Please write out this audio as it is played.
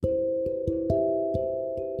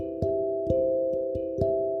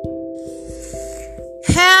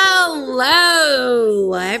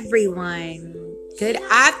Hello, everyone. Good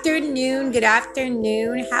afternoon. Good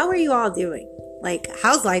afternoon. How are you all doing? Like,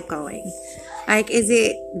 how's life going? Like, is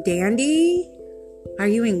it dandy? Are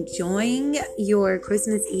you enjoying your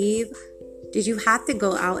Christmas Eve? Did you have to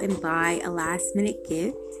go out and buy a last minute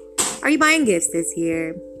gift? Are you buying gifts this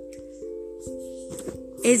year?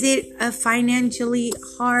 Is it a financially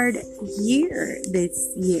hard year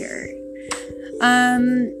this year?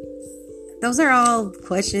 Those are all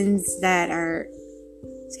questions that are...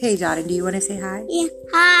 Hey, Jordan, do you want to say hi? Yeah.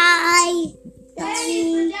 Hi.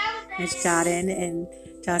 It's Jordan, and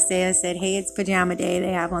Josea said, hey, it's pajama day.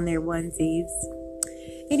 They have on their onesies.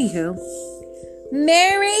 Anywho,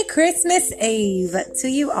 Merry Christmas Eve to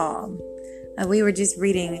you all. We were just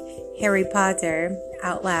reading Harry Potter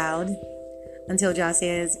out loud until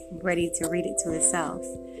Josea is ready to read it to himself.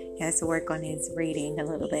 He has to work on his reading a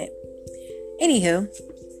little bit. Anywho,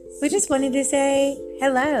 we just wanted to say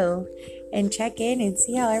hello and check in and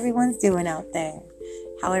see how everyone's doing out there.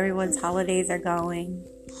 How everyone's holidays are going.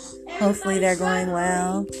 Hopefully they're going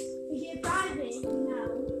well.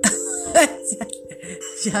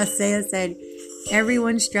 Josea said,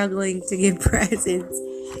 everyone's struggling to get presents.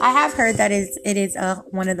 I have heard that it is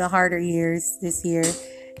one of the harder years this year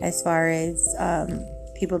as far as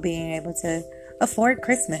people being able to afford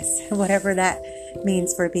Christmas, whatever that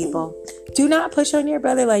means for people. Do not push on your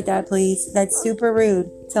brother like that, please. That's super rude.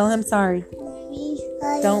 Tell him sorry.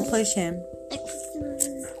 Don't push him.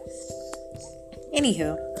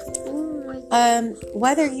 Anywho,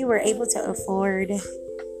 whether you were able to afford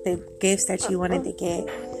the gifts that you wanted to get,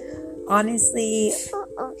 honestly,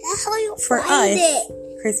 for us,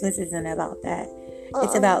 Christmas isn't about that.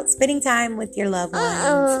 It's about spending time with your loved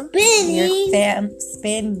ones,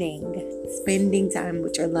 spending time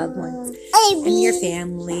with your loved ones and your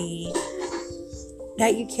family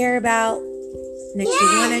that you care about, that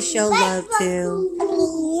you want to show love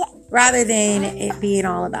to, rather than it being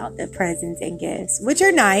all about the presents and gifts, which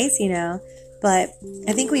are nice, but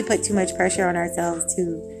I think we put too much pressure on ourselves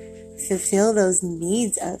to fulfill those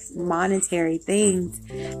needs of monetary things,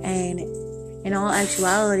 and in all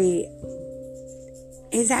actuality,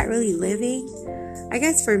 is that really living? I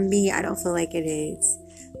guess for me, I don't feel like it is.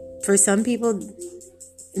 For some people,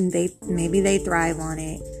 maybe they thrive on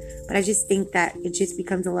it. But I just think that it just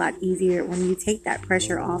becomes a lot easier when you take that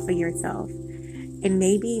pressure off of yourself and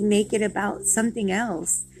maybe make it about something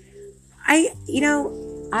else. I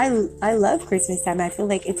love Christmas time. I feel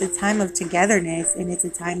like it's a time of togetherness, and it's a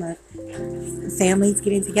time of families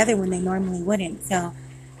getting together when they normally wouldn't. So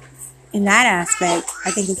in that aspect,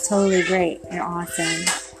 I think it's totally great and awesome.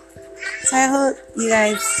 So I hope you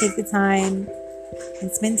guys take the time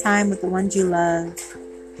and spend time with the ones you love.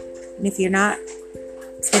 And if you're not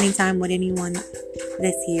spending time with anyone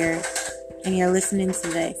this year and you're listening to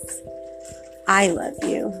this, I love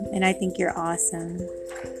you and I think you're awesome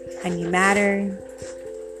and you matter.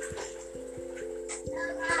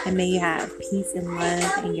 And may you have peace and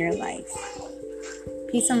love in your life.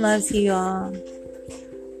 Peace and love to you all.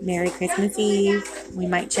 Merry Christmas Eve. We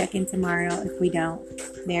might check in tomorrow. If we don't,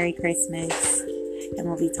 Merry Christmas. And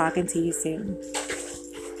we'll be talking to you soon.